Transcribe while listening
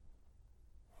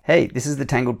Hey, this is the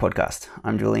Tangled Podcast.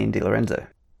 I'm Julian DiLorenzo.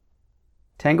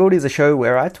 Tangled is a show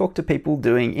where I talk to people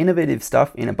doing innovative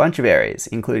stuff in a bunch of areas,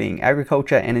 including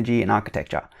agriculture, energy, and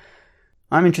architecture.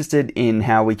 I'm interested in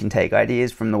how we can take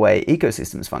ideas from the way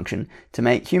ecosystems function to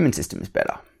make human systems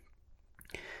better.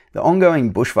 The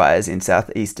ongoing bushfires in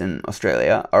southeastern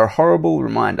Australia are a horrible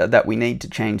reminder that we need to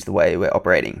change the way we're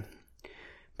operating.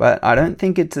 But I don't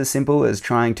think it's as simple as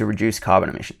trying to reduce carbon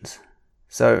emissions.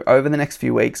 So over the next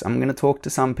few weeks, I'm going to talk to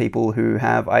some people who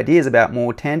have ideas about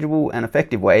more tangible and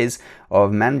effective ways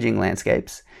of managing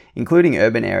landscapes, including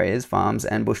urban areas, farms,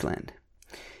 and bushland.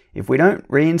 If we don't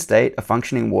reinstate a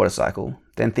functioning water cycle,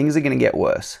 then things are going to get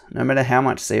worse, no matter how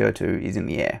much CO2 is in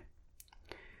the air.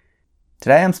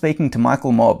 Today I'm speaking to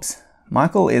Michael Mobbs.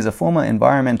 Michael is a former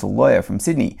environmental lawyer from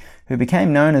Sydney who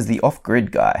became known as the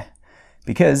off-grid guy,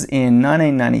 because in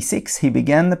 1996 he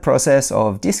began the process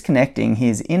of disconnecting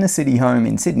his inner city home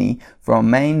in Sydney from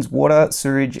mains water,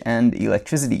 sewage and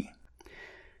electricity.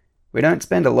 We don't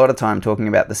spend a lot of time talking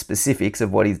about the specifics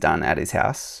of what he's done at his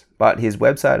house, but his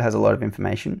website has a lot of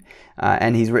information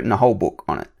and he's written a whole book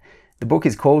on it. The book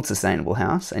is called Sustainable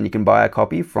House, and you can buy a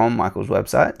copy from Michael's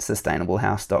website,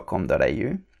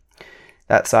 sustainablehouse.com.au.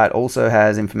 That site also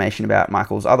has information about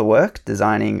Michael's other work,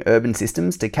 designing urban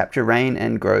systems to capture rain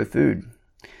and grow food.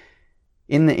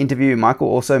 In the interview, Michael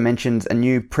also mentions a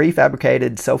new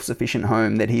prefabricated self-sufficient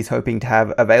home that he's hoping to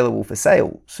have available for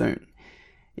sale soon.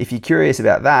 If you're curious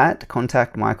about that,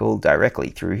 contact Michael directly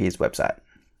through his website.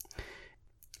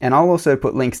 And I'll also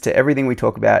put links to everything we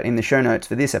talk about in the show notes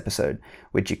for this episode,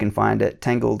 which you can find at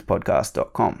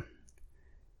tangledpodcast.com.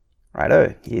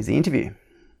 Righto, here's the interview.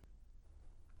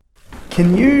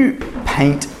 Can you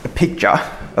paint a picture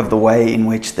of the way in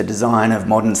which the design of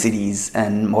modern cities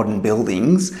and modern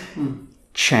buildings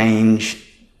change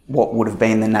what would have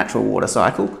been the natural water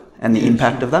cycle and the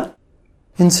impact of that?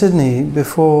 In Sydney,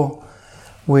 before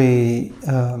we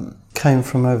came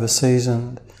from overseas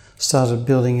and started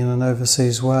building in an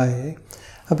overseas way,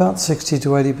 about 60 to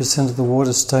 80% of the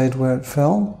water stayed where it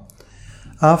fell.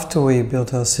 After we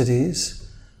built our cities,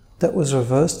 that was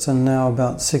reversed, and now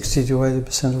about 60 to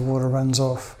 80% of water runs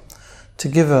off. To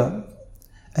give an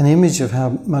image of how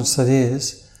much that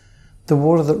is, the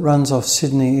water that runs off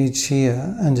Sydney each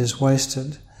year and is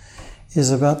wasted is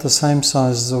about the same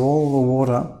size as all the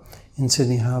water in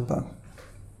Sydney Harbour.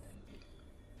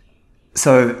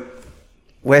 So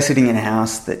we're sitting in a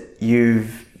house that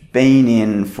you've been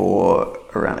in for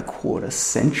around a quarter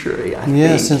century, I think.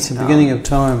 Yeah, since the beginning of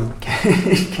time.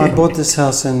 I bought this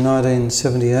house in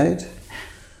 1978.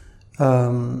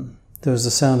 There was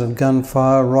the sound of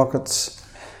gunfire, rockets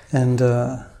and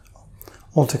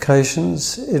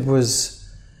altercations. It was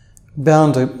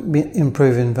bound to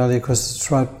improve in value because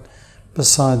it's right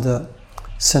beside the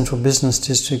central business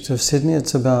district of Sydney.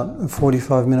 It's about a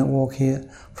 45-minute walk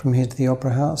from here to the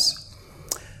Opera House.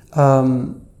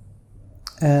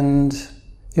 And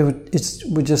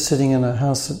we're just sitting in a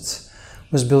house that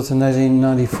was built in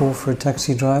 1894 for a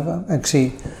taxi driver,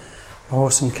 actually a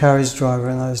horse and carriage driver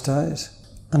in those days.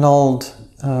 An old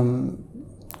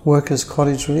workers'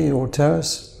 cottage really, or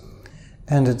terrace,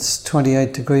 and it's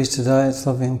 28 degrees today. It's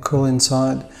lovely and cool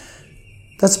inside.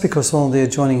 That's because all the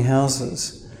adjoining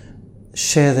houses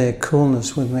share their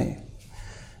coolness with me.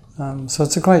 So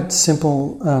it's a great,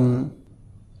 simple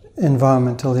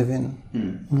environment to live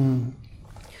in.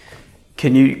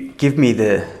 Can you give me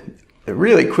the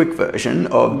really quick version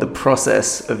of the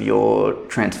process of your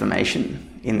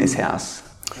transformation in this house?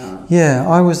 Yeah,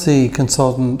 I was the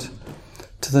consultant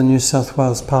to the New South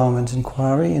Wales Parliament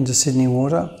inquiry into Sydney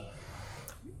Water.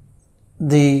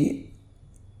 The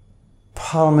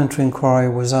parliamentary inquiry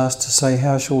was asked to say,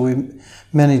 how shall we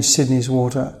manage Sydney's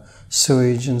water,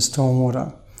 sewage and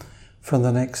stormwater for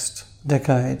the next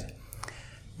decade?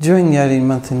 During the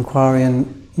 18-month inquiry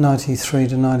in 93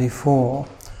 to 94,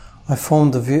 I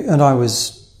formed the view, and I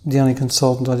was the only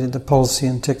consultant. I did the policy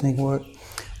and technical work,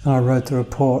 and I wrote the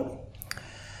report.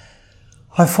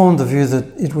 I formed the view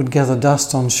that it would gather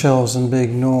dust on shelves and be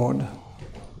ignored.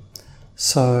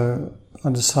 So I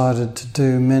decided to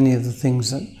do many of the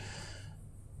things that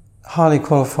highly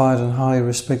qualified and highly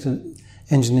respected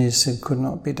engineers said could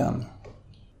not be done.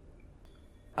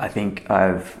 I think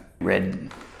I've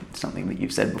read something that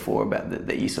you've said before about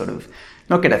that you sort of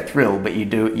not get a thrill, but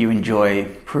you enjoy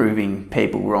proving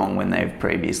people wrong when they've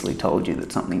previously told you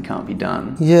that something can't be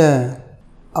done. Yeah,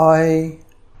 I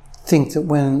think that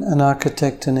when an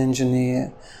architect, an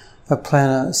engineer, a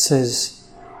planner says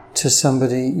to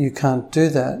somebody, you can't do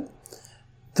that,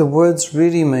 the words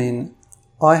really mean,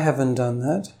 I haven't done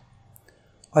that.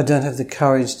 I don't have the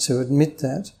courage to admit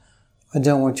that. I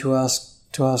don't want you to ask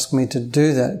to ask me to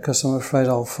do that because I'm afraid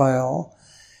I'll fail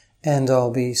and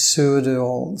I'll be sued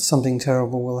or something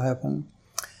terrible will happen.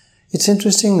 It's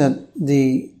interesting that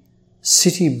the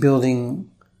city building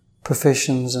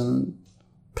professions and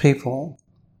people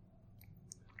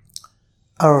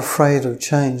are afraid of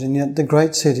change, and yet the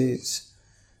great cities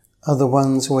are the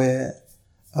ones where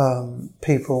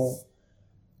people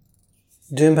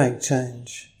do make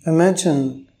change.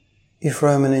 Imagine if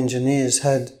Roman engineers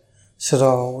had said,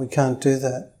 oh, we can't do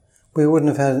that. We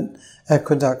wouldn't have had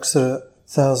aqueducts that are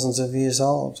thousands of years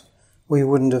old. We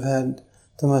wouldn't have had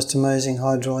the most amazing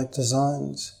hydraulic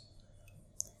designs.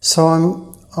 So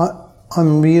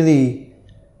I'm really,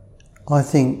 I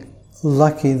think,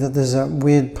 lucky that there's a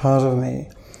weird part of me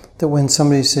that when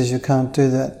somebody says you can't do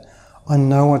that, I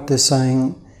know what they're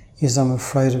saying is I'm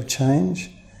afraid of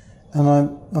change, and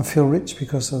I feel rich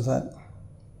because of that.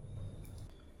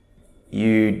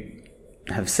 You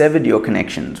have severed your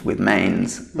connections with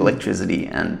mains, electricity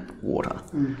and water,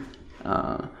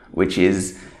 which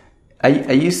is... Are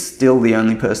you still the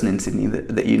only person in Sydney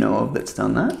that you know of that's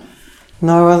done that?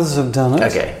 No, others have done it.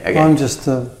 Okay. I'm just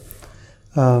the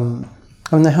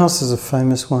house is a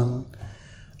famous one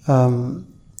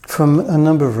from a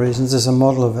number of reasons. There's a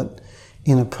model of it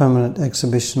in a permanent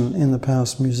exhibition in the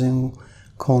Powis Museum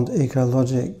called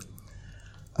Ecologic.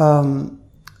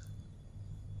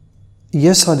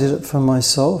 Yes, I did it for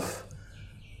myself.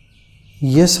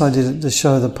 Yes, I did it to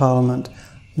show the Parliament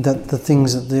that the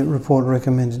things that the report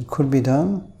recommended could be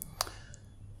done.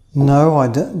 No, I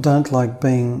don't like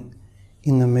being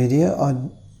in the media. I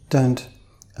don't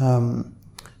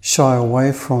shy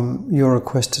away from your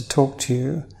request to talk to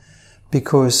you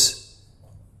because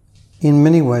in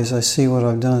many ways I see what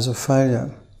I've done as a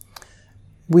failure.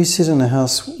 We sit in a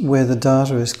house where the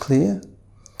data is clear,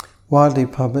 widely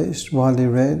published, widely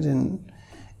read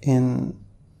in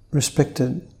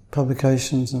respected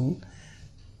publications, and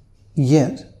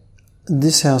yet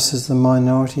this house is the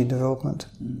minority development.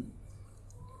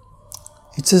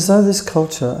 It's as though this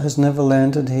culture has never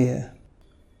landed here.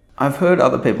 I've heard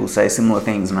other people say similar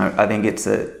things, and I think it's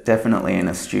definitely an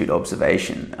astute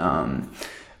observation.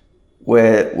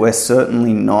 We're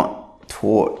certainly not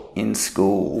taught in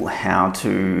school how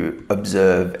to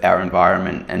observe our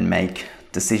environment and make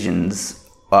decisions,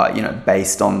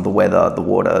 based on the weather, the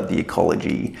water, the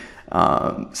ecology,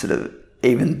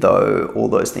 even though all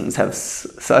those things have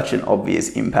such an obvious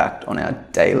impact on our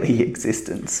daily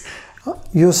existence.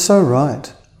 You're so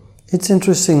right. It's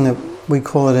interesting that we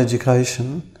call it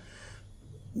education,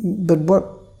 but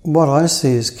what I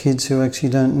see is kids who actually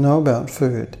don't know about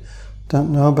food,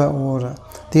 don't know about water.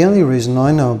 The only reason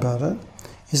I know about it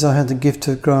is I had the gift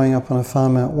of growing up on a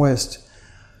farm out west.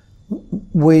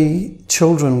 We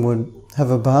children would have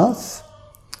a bath,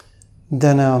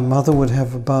 then our mother would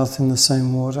have a bath in the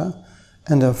same water,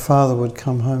 and our father would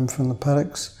come home from the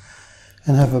paddocks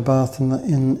and have a bath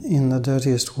in the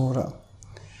dirtiest water.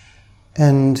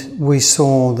 And we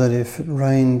saw that if it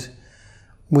rained,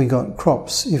 we got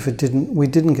crops. If it didn't, we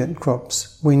didn't get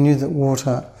crops. We knew that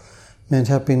water meant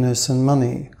happiness and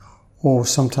money, or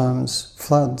sometimes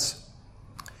floods.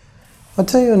 I'll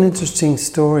tell you an interesting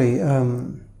story.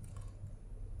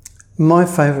 My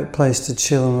favourite place to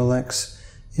chill and relax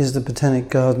is the Botanic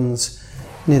Gardens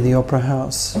near the Opera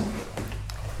House.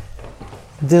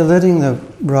 They're letting the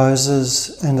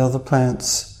roses and other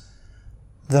plants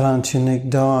that aren't unique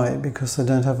die because they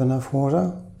don't have enough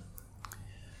water.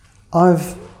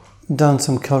 I've done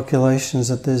some calculations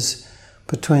that there's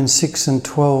between 6 and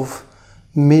 12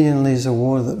 million litres of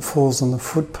water that falls on the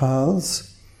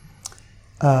footpaths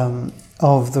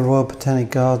of the Royal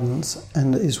Botanic Gardens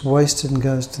and is wasted and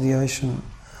goes to the ocean.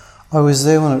 I was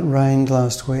there when it rained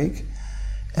last week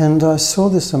and I saw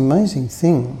this amazing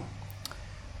thing.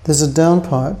 There's a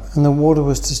downpipe and the water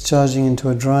was discharging into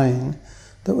a drain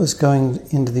that was going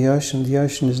into the ocean. The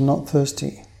ocean is not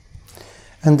thirsty.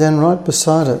 And then right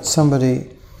beside it, somebody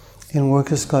in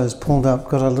workers' clothes pulled up,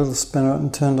 got a little spinner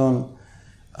and turned on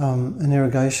an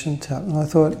irrigation tap. And I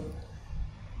thought,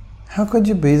 how could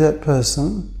you be that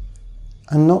person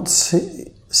and not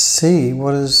see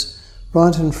what is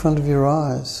right in front of your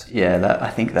eyes? Yeah, I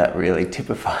think that really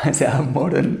typifies our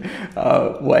modern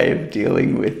way of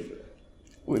dealing with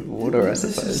water, I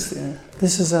suppose.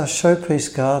 This is our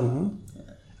showpiece garden,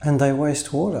 and they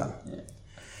waste water. Yeah.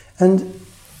 And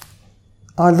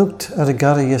I looked at a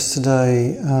gutter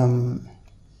yesterday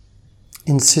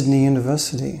in Sydney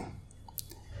University.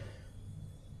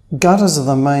 Gutters are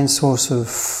the main source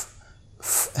of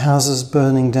houses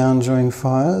burning down during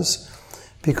fires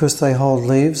because they hold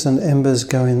leaves and embers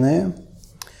go in there.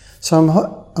 So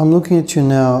I'm looking at you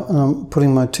now and I'm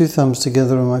putting my two thumbs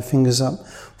together and my fingers up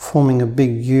forming a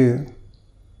big U.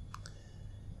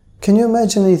 Can you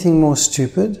imagine anything more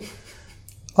stupid?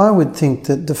 I would think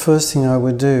that the first thing I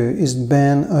would do is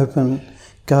ban open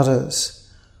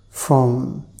gutters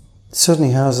from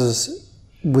certainly houses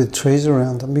with trees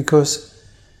around them, because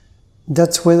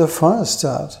that's where the fires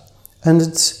start. And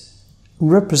it's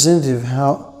representative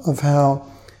of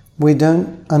how we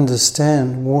don't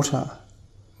understand water.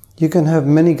 You can have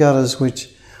many gutters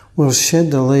which will shed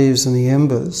the leaves and the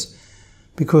embers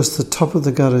because the top of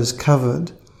the gutter is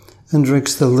covered and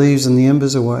directs the leaves and the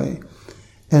embers away,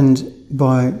 and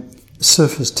by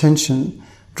surface tension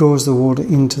draws the water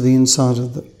into the inside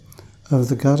of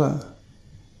the gutter.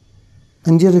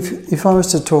 And yet if I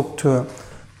was to talk to a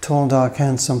tall, dark,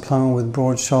 handsome plumber with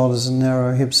broad shoulders and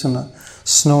narrow hips and a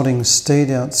snorting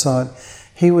steed outside,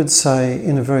 he would say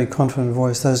in a very confident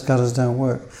voice, those gutters don't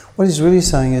work. What he's really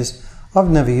saying is, I've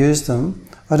never used them.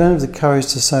 I don't have the courage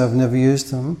to say I've never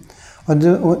used them. I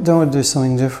don't want to do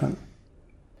something different.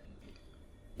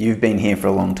 You've been here for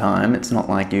a long time. It's not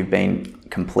like you've been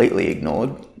completely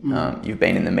ignored. You've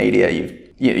been in the media.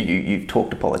 You've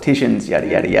talked to politicians. Yada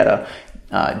yada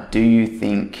yada. Do you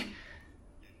think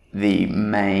the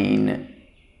main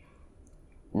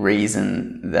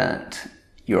reason that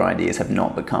your ideas have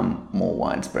not become more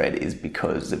widespread is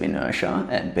because of inertia,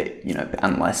 and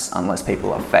unless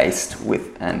people are faced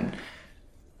with an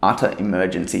utter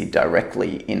emergency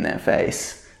directly in their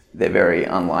face, they're very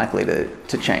unlikely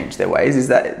to change their ways? Is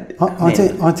that?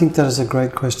 I think that is a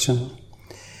great question.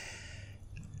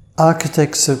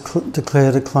 Architects have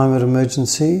declared a climate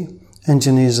emergency.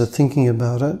 Engineers are thinking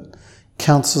about it.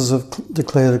 Councils have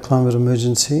declared a climate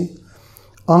emergency.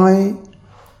 I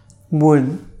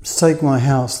would stake my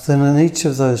house that in each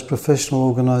of those professional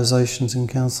organisations and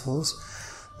councils,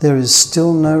 there is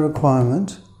still no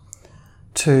requirement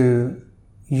to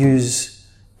use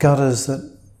gutters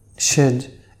that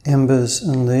shed embers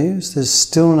and leaves. There's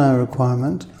still no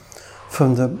requirement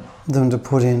for them to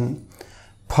put in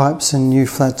pipes in new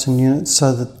flats and units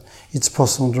so that it's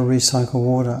possible to recycle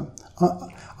water.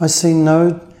 I see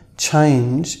no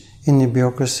change in the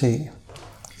bureaucracy.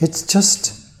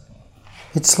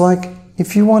 It's like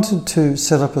if you wanted to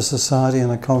set up a society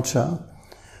and a culture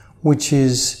which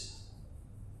is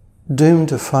doomed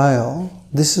to fail,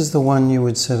 this is the one you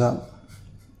would set up.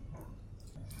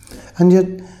 And yet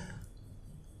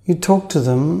you talk to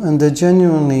them and they're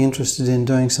genuinely interested in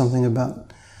doing something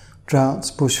about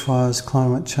droughts, bushfires,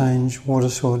 climate change, water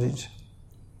shortage.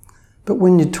 But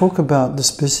when you talk about the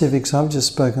specifics I've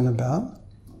just spoken about,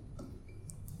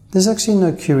 there's actually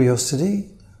no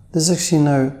curiosity. There's actually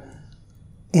no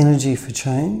energy for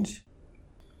change.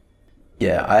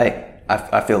 Yeah,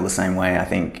 I feel the same way. I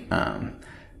think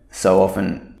so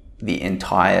often the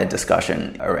entire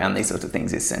discussion around these sorts of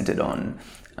things is centred on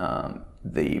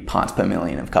the parts per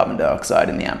million of carbon dioxide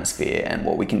in the atmosphere and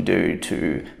what we can do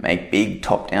to make big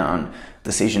top-down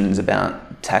decisions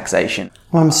about taxation.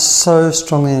 I'm so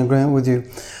strongly in agreement with you.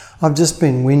 I've just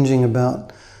been whinging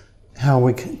about how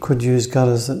we could use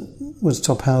gutters that would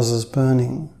stop houses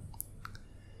burning,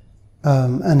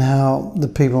 and how the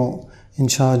people in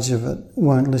charge of it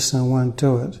won't listen and won't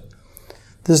do it.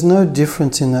 There's no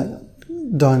difference in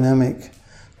that dynamic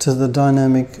to the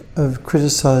dynamic of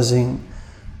criticising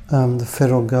the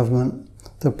federal government,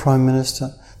 the Prime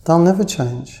Minister. They'll never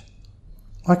change.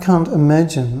 I can't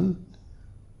imagine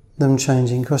them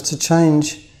changing, because to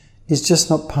change is just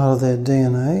not part of their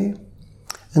DNA.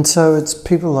 And so it's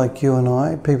people like you and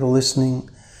I, people listening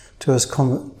to us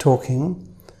talking,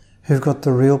 who've got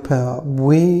the real power.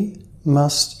 We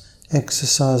must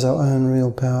exercise our own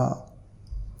real power.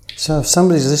 So if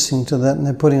somebody's listening to that and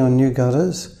they're putting on new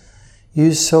gutters,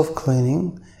 use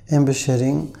self-cleaning, ember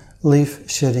shedding, leaf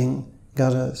shedding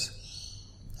gutters,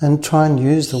 and try and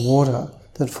use the water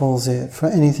that falls there for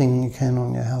anything you can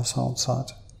on your household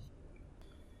site.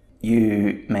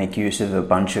 You make use of a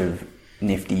bunch of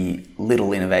nifty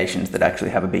little innovations that actually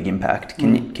have a big impact.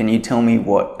 Can you tell me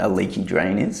what a leaky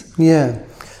drain is? Yeah.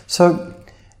 So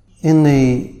in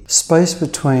the space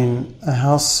between a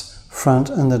house front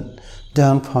and the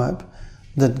downpipe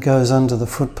that goes under the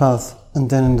footpath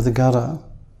and then into the gutter,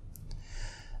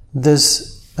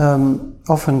 there's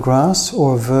often grass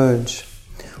or a verge.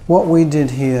 What we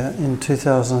did here in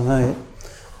 2008,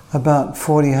 about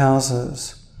 40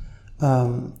 houses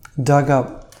dug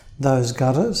up those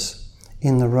gutters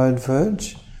in the road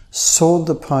verge, sawed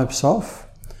the pipes off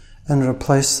and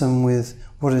replaced them with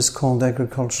what is called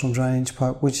agricultural drainage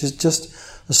pipe, which is just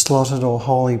a slotted or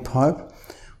holey pipe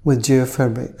with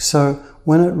geofabric. So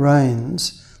when it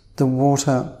rains, the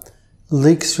water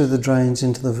leaks through the drains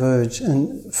into the verge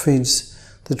and feeds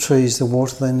the trees the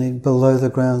water they need below the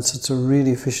ground. So it's a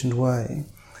really efficient way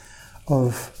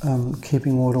of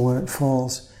keeping water where it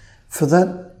falls. For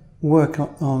that work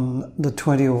on the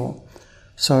 20 or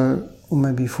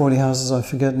maybe 40 houses, I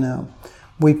forget now,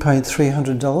 we paid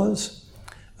 $300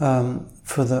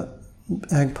 for the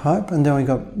ag pipe, and then we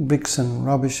got bricks and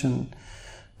rubbish and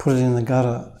put it in the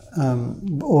gutter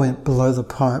or below the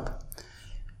pipe.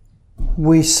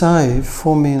 We save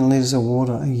 4 million litres of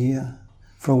water a year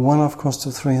for a one-off cost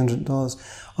of $300.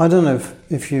 I don't know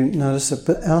if you notice it,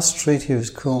 but our street here is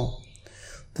cool.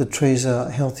 The trees are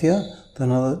healthier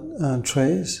than other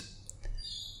trees.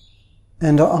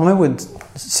 And I would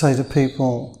say to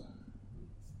people,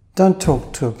 don't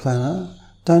talk to a planner,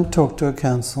 don't talk to a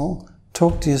council,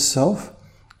 talk to yourself,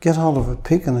 get hold of a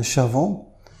pick and a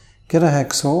shovel, get a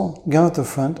hacksaw, go at the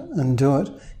front and do it,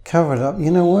 cover it up. You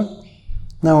know what?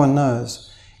 No one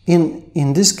knows.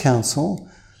 In this council,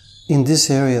 in this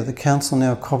area, the council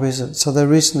now copies it. So they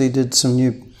recently did some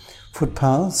new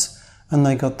footpaths and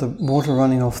they got the water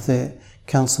running off their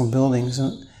council buildings.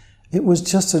 And it was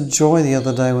just a joy the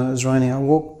other day when it was raining. I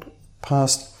walked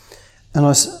past and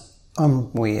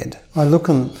I'm weird. I look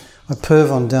and I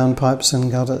perv on downpipes and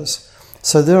gutters.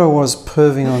 So there I was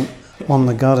perving on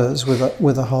the gutters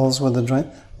with the holes where the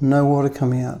drain, no water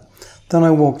coming out. Then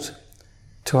I walked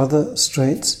to other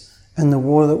streets and the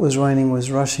water that was raining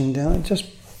was rushing down. It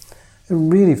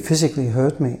really physically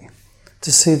hurt me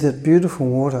to see that beautiful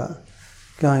water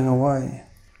going away.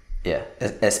 Yeah,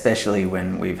 especially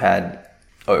when we've had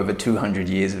over 200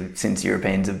 years since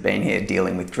Europeans have been here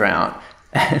dealing with drought,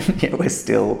 and yet we're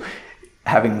still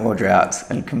having more droughts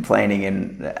and complaining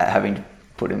and having to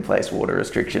put in place water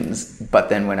restrictions. But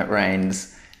then when it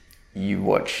rains, you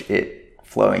watch it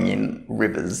flowing in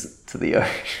rivers to the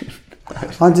ocean.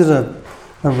 I did a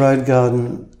road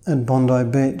garden at Bondi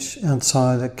Beach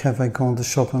outside a cafe called the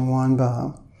Shop and Wine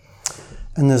Bar.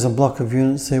 And there's a block of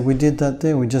units there. We did that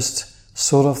there. We just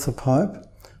sawed off the pipe,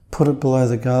 put it below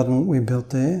the garden we built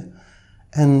there.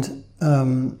 And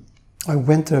I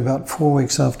went there about 4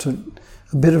 weeks after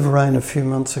a bit of rain a few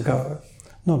months ago,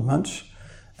 not much,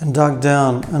 and dug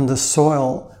down, and the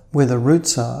soil where the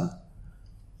roots are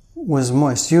was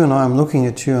moist. You and I'm looking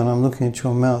at you and I'm looking at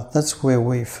your mouth. That's where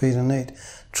we feed and eat.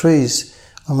 Trees,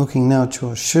 I'm looking now at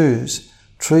your shoes.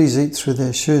 Trees eat through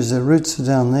their shoes. Their roots are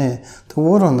down there. The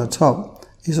water on the top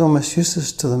is almost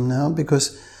useless to them now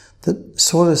because the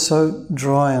soil is so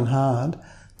dry and hard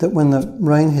that when the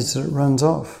rain hits it, it runs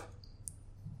off.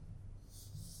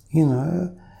 You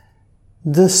know,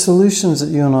 the solutions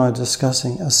that you and I are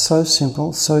discussing are so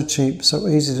simple, so cheap, so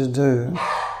easy to do.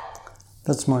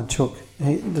 That's my chook.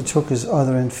 The chook is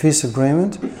either in fierce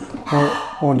agreement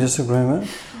or disagreement,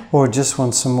 or just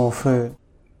wants some more food.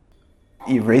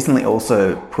 You've recently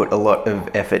also put a lot of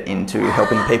effort into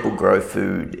helping people grow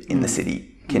food in the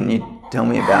city. Can you tell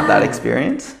me about that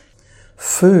experience?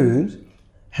 Food,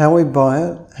 how we buy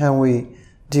it, how we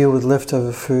deal with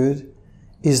leftover food,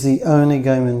 is the only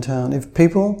game in town. If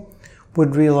people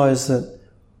would realise that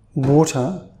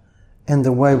water and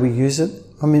the way we use it,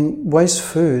 I mean, waste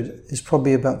food is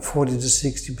probably about 40 to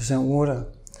 60% water.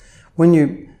 When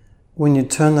you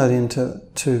turn that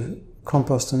into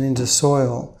compost and into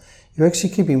soil, you're actually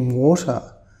keeping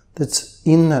water that's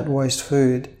in that waste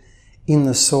food in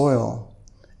the soil.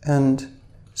 And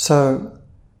so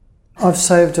I've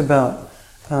saved about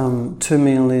 2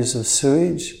 million litres of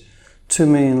sewage, 2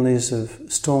 million litres of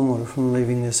stormwater from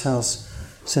leaving this house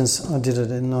since I did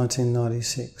it in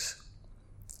 1996.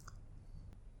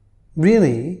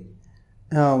 Really,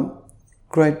 our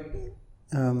great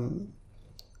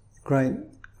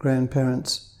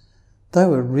grandparents, they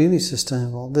were really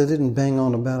sustainable. They didn't bang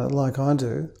on about it like I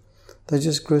do. They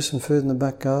just grew some food in the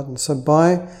back garden. So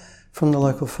buy from the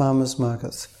local farmers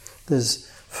markets. There's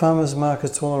farmers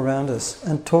markets all around us,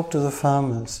 and talk to the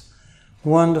farmers.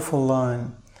 Wonderful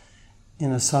line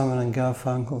in a Simon and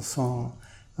Garfunkel song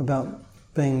about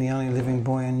being the only living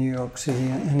boy in New York City,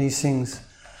 and he sings,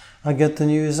 I get the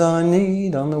news I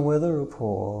need on the weather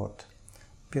report.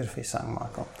 Beautifully sung,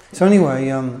 Michael. So anyway,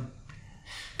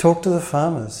 talk to the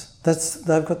farmers.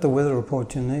 They've got the weather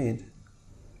report you need.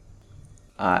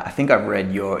 I think I've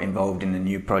read you're involved in a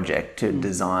new project to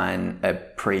design a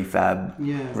prefab,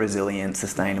 resilient,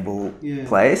 sustainable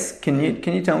place. Can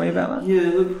you tell me about that? Yeah,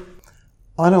 look,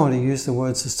 I don't want to use the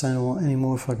word sustainable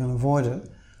anymore if I can avoid it.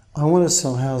 I want to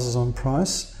sell houses on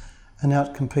price and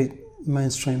outcompete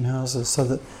mainstream houses, so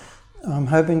that I'm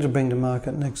hoping to bring to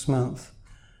market next month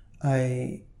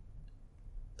a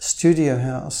studio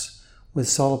house with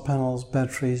solar panels,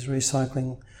 batteries,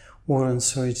 recycling, water and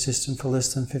sewage system for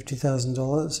less than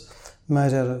 $50,000,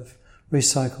 made out of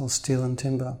recycled steel and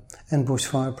timber. and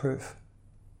bushfire-proof.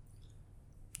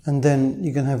 And then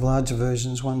you can have larger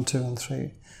versions, 1, 2 and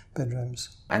 3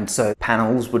 bedrooms. And so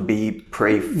panels would be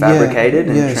prefabricated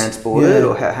and transported,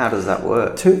 or how does that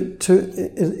work?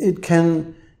 It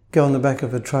can go on the back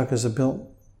of a truck as a built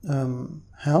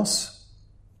house,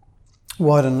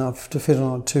 wide enough to fit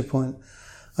on a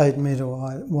 2.8 metre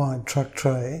wide truck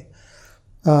tray,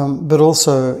 but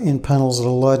also in panels that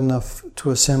are light enough to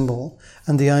assemble.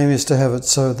 And the aim is to have it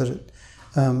so that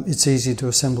it's easy to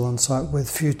assemble on site with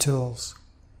few tools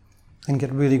and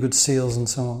get really good seals and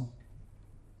so on.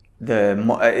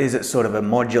 Is it sort of a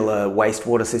modular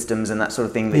wastewater systems and that sort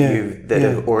of thing that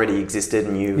have already existed,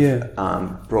 and you've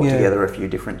brought together a few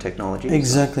different technologies?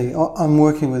 Exactly. I'm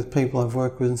working with people I've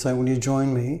worked with and say, will you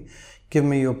join me? Give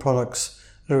me your products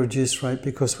at a reduced rate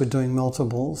because we're doing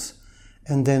multiples.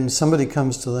 And then somebody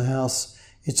comes to the house,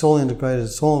 it's all integrated,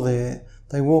 it's all there.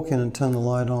 They walk in and turn the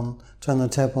light on, turn the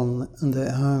tap on, and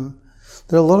they're home.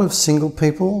 There are a lot of single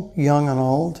people, young and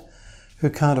old, who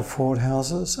can't afford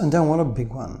houses and don't want a big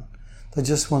one. They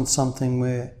just want something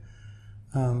where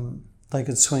they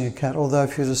could swing a cat. Although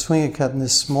if you were to swing a cat in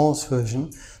this smallest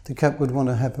version, the cat would want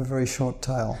to have a very short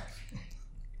tail.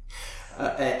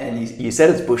 And you said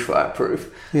it's bushfire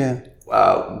proof. Yeah.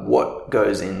 What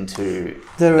goes into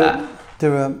that?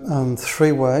 There are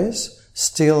 3 ways.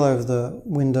 Steel over the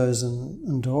windows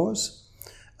and doors.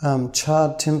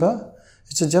 Charred timber.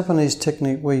 It's a Japanese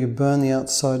technique where you burn the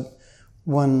outside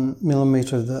 1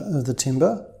 millimetre of the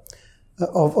timber.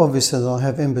 Obviously, they'll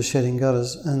have ember shedding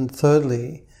gutters. And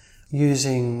thirdly,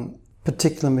 using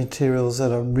particular materials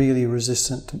that are really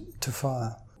resistant to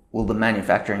fire. Will the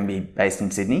manufacturing be based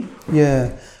in Sydney?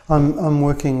 Yeah, I'm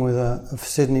working with a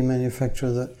Sydney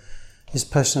manufacturer that is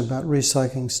passionate about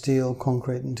recycling steel,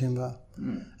 concrete and timber.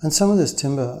 And some of this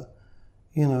timber,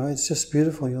 it's just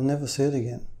beautiful. You'll never see it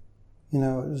again. It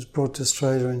was brought to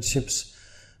Australia in ships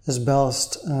as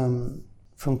ballast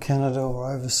from Canada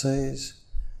or overseas.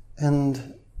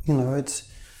 And,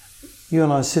 it's you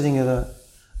and I sitting at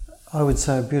I would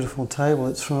say a beautiful table.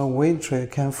 It's from a weed tree, a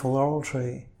camphor laurel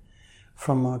tree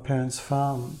from my parents'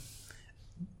 farm.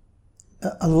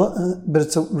 But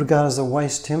it's regarded as a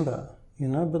waste timber,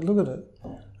 but look at it.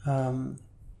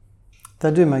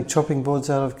 They do make chopping boards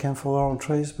out of camphor laurel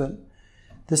trees, but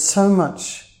there's so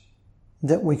much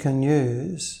that we can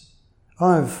use.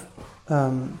 I've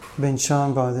been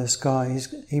shown by this guy,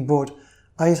 he bought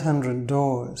 800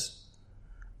 doors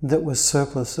that were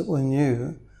surplus, that were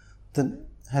new, that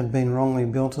had been wrongly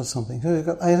built or something. So he's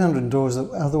got 800 doors that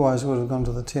otherwise would have gone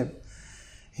to the tip.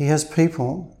 He has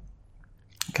people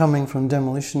coming from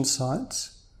demolition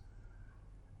sites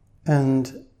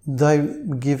and they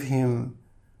give him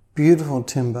beautiful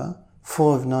timber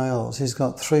full of nails. He's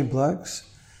got 3 blokes.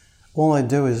 All they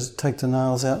do is take the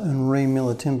nails out and re-mill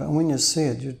the timber. And when you see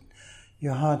it,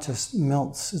 your heart just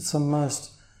melts. It's the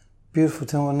most beautiful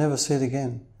timber. I'll never see it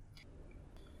again.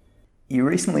 You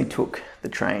recently took the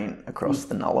train across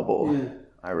the Nullarbor,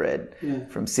 I read,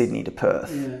 from Sydney to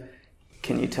Perth. Yeah.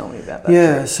 Can you tell me about that?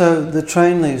 Yeah, so the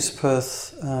train leaves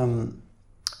Perth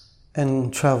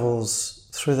and travels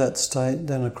through that state,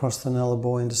 then across the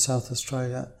Nullarbor into South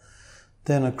Australia,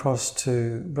 then across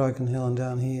to Broken Hill and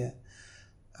down here.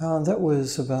 That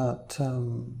was about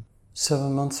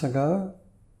 7 months ago.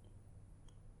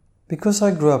 Because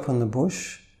I grew up in the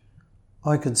bush,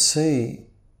 I could see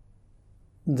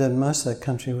that most of that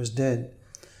country was dead.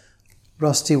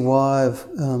 Rusty wire,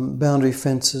 boundary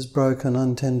fences broken,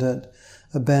 untended,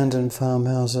 abandoned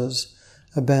farmhouses,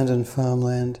 abandoned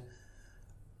farmland,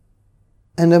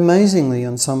 and amazingly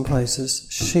in some places,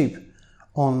 sheep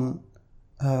on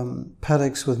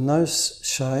paddocks with no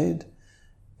shade,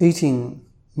 eating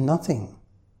nothing.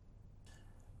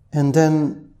 And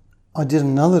then I did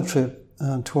another trip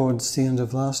towards the end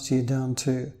of last year down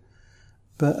to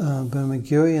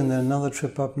Bermagui, and then another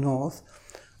trip up north.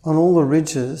 On all the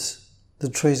ridges, the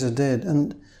trees are dead.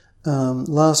 And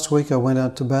last week I went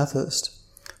out to Bathurst.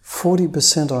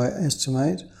 40%, I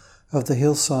estimate, of the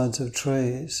hillsides of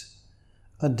trees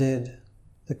are dead.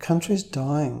 The country's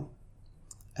dying.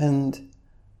 And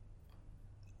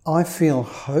I feel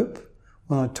hope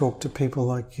when I talk to people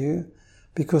like you,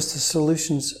 because the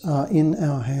solutions are in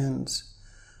our hands.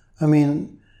 I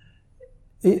mean,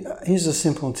 here's a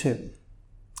simple tip.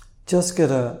 Just get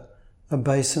a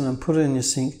basin and put it in your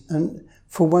sink, and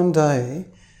for one day,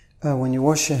 when you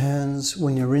wash your hands,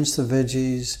 when you rinse the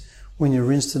veggies, when you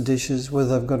rinse the dishes,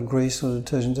 whether they've got grease or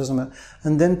detergent, doesn't matter,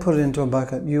 and then put it into a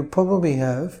bucket, you'll probably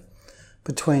have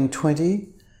between 20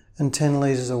 and 10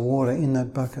 litres of water in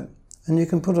that bucket. And you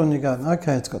can put it on your garden.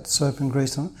 Okay, it's got soap and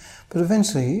grease on it, but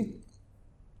eventually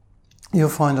You'll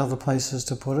find other places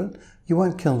to put it. You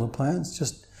won't kill the plants,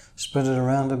 just spread it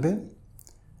around a bit.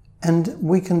 And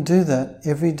we can do that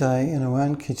every day in our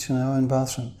own kitchen, our own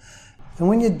bathroom. And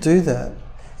when you do that,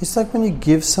 it's like when you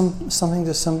give something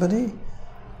to somebody,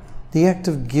 the act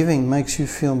of giving makes you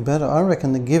feel better. I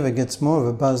reckon the giver gets more of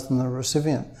a buzz than the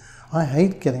recipient. I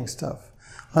hate getting stuff.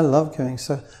 I love giving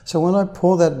stuff. So when I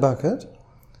pour that bucket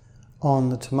on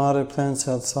the tomato plants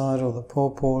outside, or the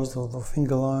pawpaws, or the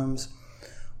fingerlomes,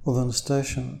 or the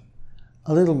nasturtium,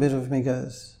 a little bit of me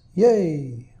goes,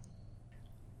 yay!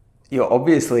 You're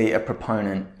obviously a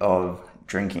proponent of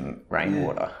drinking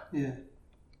rainwater. Yeah.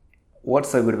 What's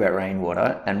so good about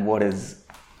rainwater, and what is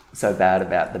so bad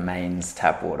about the mains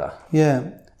tap water? Yeah.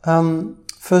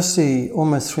 Firstly,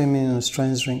 almost 3 million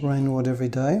Australians drink rainwater every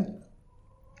day.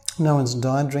 No one's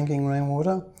died drinking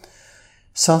rainwater.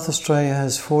 South Australia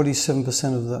has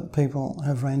 47% of the people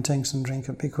have rain tanks and drink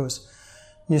it, because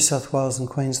New South Wales and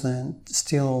Queensland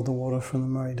steal all the water from the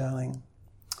Murray-Darling.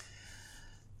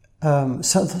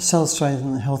 South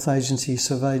Australian Health Agency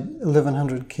surveyed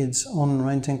 1,100 kids on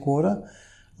rain tank water,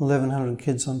 1,100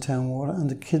 kids on town water, and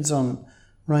the kids on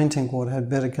rain tank water had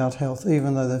better gut health,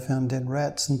 even though they found dead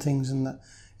rats and things in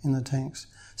the tanks.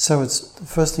 So it's the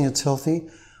first thing, it's healthy.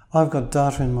 I've got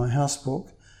data in my house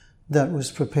book that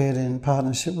was prepared in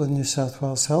partnership with New South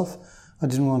Wales Health. I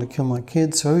didn't want to kill my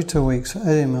kids, so every 2 weeks, for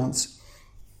 18 months,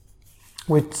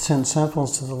 we sent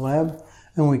samples to the lab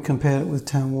and we compared it with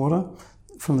town water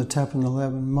from the tap in the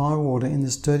lab, and my water in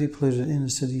this dirty, polluted inner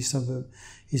city suburb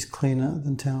is cleaner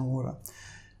than town water.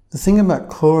 The thing about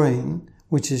chlorine,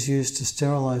 which is used to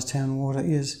sterilise town water,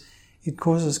 is it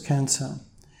causes cancer.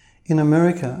 In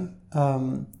America,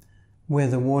 where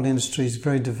the water industry is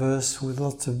very diverse with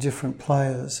lots of different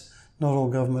players, not all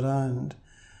government owned,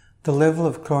 the level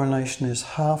of chlorination is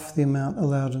half the amount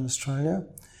allowed in Australia,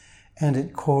 and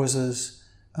it causes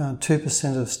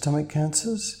 2% of stomach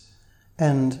cancers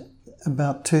and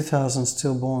about 2,000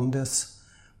 stillborn deaths,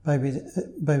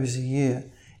 babies a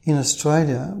year. In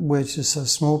Australia, which is a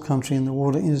small country and the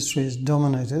water industry is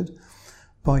dominated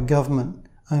by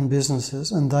government-owned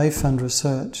businesses and they fund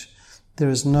research, there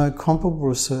is no comparable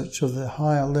research of the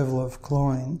higher level of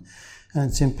chlorine and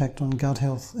its impact on gut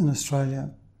health in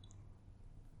Australia.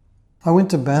 I went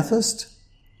to Bathurst.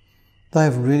 They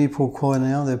have really poor quality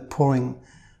now. They're pouring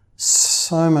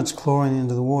so much chlorine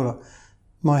into the water.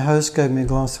 My host gave me a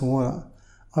glass of water.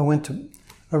 I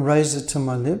raised it to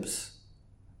my lips.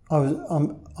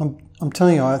 I'm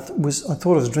telling you, I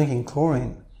thought I was drinking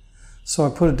chlorine. So I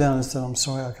put it down and said, I'm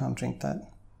sorry, I can't drink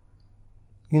that.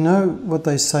 You know what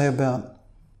they say about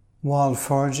wild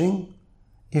foraging?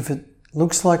 If it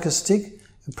looks like a stick,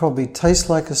 it probably tastes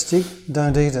like a stick,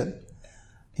 don't eat it.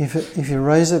 If you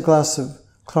raise a glass of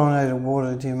chlorinated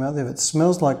water to your mouth, if it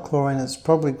smells like chlorine, it's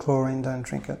probably chlorine, don't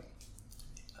drink it.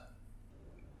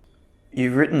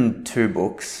 You've written 2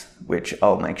 books, which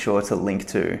I'll make sure to link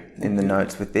to in the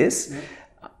notes with this. Yeah.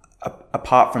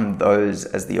 Apart from those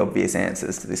as the obvious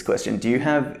answers to this question, do you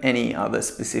have any other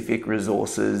specific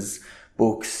resources,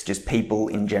 books, just people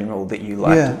in general that you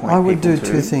like to point people to? Yeah, I would do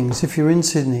 2 things. If you're in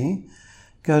Sydney,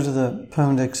 go to the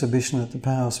permanent exhibition at the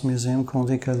Powerhouse Museum called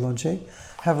Ecologic.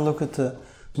 Have a look at the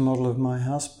model of my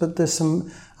house. But there's some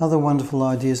other wonderful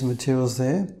ideas and materials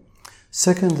there.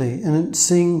 Secondly, and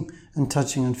seeing and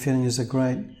touching and feeling is a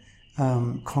great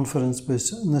confidence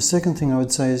booster. And the second thing I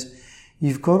would say is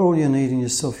you've got all you need in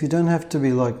yourself. You don't have to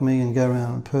be like me and go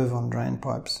around and perv on drain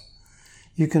pipes.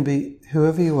 You can be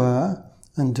whoever you are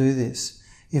and do this.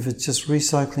 If it's just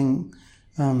recycling,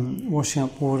 washing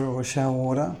up water or shower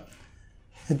water,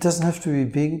 it doesn't have to be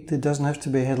big. There doesn't have to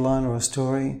be a headline or a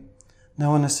story. No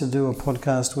one has to do a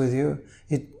podcast with you.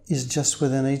 It is just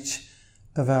within each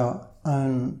of our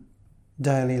own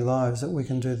daily lives that we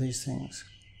can do these things.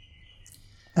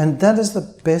 And that is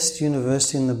the best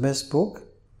university and the best book.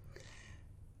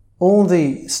 All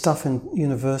the stuff in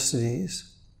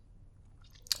universities,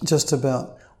 just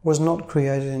about, was not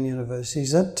created in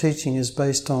universities. That teaching is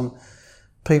based on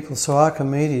people. So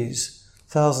Archimedes,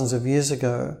 thousands of years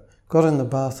ago, got in the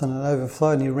bath and it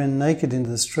overflowed and he ran naked into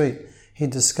the street. He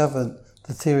discovered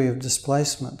the theory of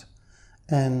displacement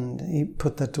and he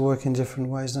put that to work in different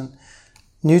ways. And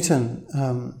Newton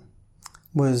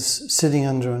was sitting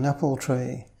under an apple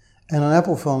tree and an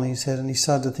apple fell on his head and he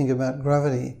started to think about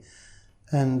gravity.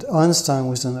 And Einstein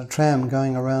was in a tram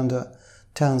going around a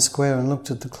town square and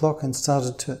looked at the clock and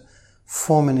started to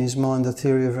form in his mind the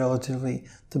theory of relativity.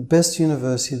 The best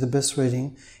university, the best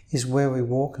reading is where we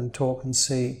walk and talk and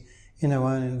see in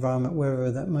our own environment,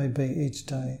 wherever that may be each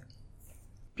day.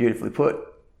 Beautifully put.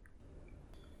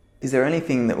 Is there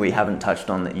anything that we haven't touched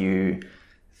on that you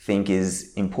think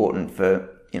is important for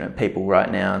people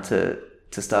right now to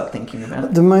start thinking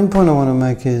about? The main point I want to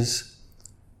make is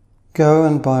go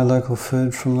and buy local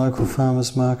food from local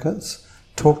farmers markets.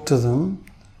 Talk to them.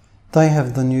 They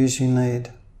have the news you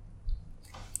need.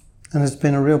 And it's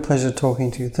been a real pleasure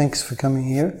talking to you. Thanks for coming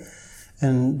here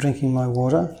and drinking my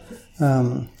water.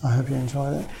 I hope you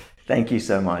enjoyed it. Thank you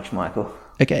so much, Michael.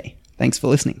 Okay, thanks for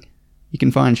listening. You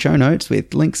can find show notes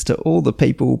with links to all the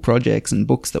people, projects and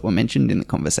books that were mentioned in the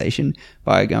conversation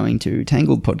by going to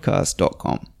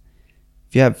tangledpodcast.com.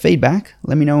 If you have feedback,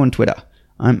 let me know on Twitter.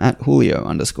 I'm at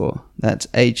Julio_. That's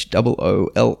HOOLIO_.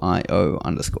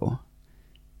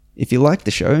 If you like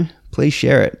the show, please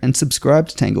share it and subscribe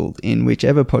to Tangled in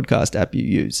whichever podcast app you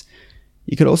use.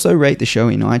 You could also rate the show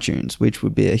in iTunes, which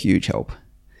would be a huge help.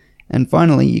 And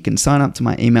finally, you can sign up to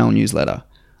my email newsletter.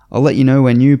 I'll let you know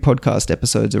when new podcast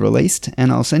episodes are released, and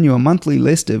I'll send you a monthly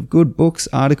list of good books,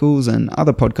 articles, and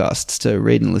other podcasts to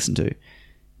read and listen to.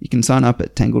 You can sign up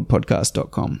at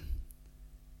tangledpodcast.com.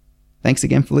 Thanks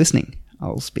again for listening.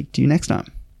 I'll speak to you next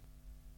time.